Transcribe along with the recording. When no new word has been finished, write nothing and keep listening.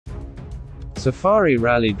Safari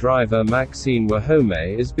rally driver Maxine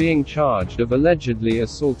Wahome is being charged of allegedly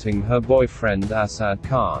assaulting her boyfriend Asad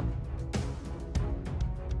Khan.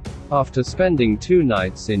 After spending 2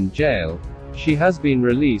 nights in jail, she has been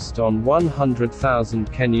released on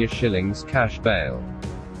 100,000 Kenya shillings cash bail.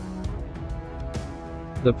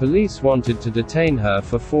 The police wanted to detain her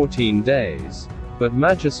for 14 days, but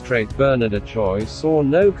Magistrate Bernard Achoy saw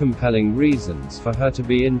no compelling reasons for her to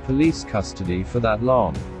be in police custody for that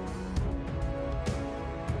long.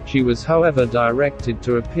 She was however directed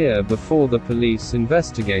to appear before the police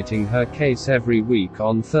investigating her case every week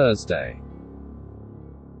on Thursday.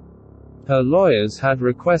 Her lawyers had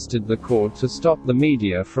requested the court to stop the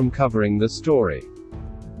media from covering the story.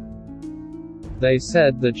 They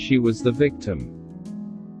said that she was the victim.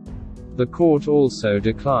 The court also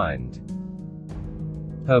declined.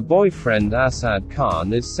 Her boyfriend Asad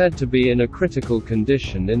Khan is said to be in a critical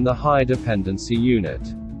condition in the high dependency unit.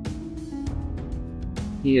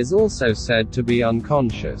 He is also said to be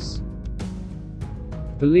unconscious.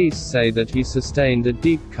 Police say that he sustained a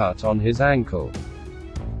deep cut on his ankle.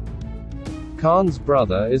 Khan's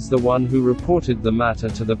brother is the one who reported the matter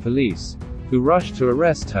to the police, who rushed to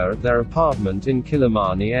arrest her at their apartment in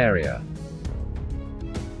Kilimani area.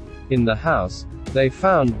 In the house, they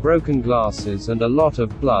found broken glasses and a lot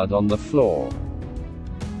of blood on the floor.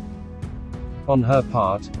 On her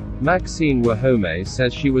part, Maxine Wahome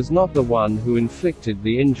says she was not the one who inflicted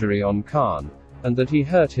the injury on Khan, and that he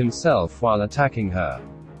hurt himself while attacking her.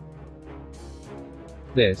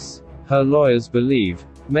 This, her lawyers believe,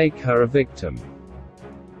 make her a victim.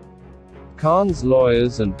 Khan's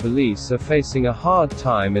lawyers and police are facing a hard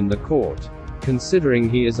time in the court,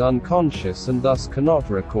 considering he is unconscious and thus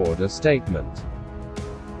cannot record a statement.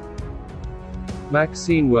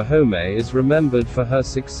 Maxine Wahome is remembered for her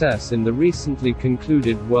success in the recently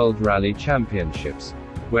concluded World Rally Championships,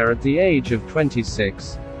 where at the age of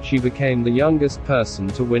 26, she became the youngest person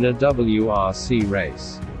to win a WRC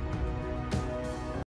race.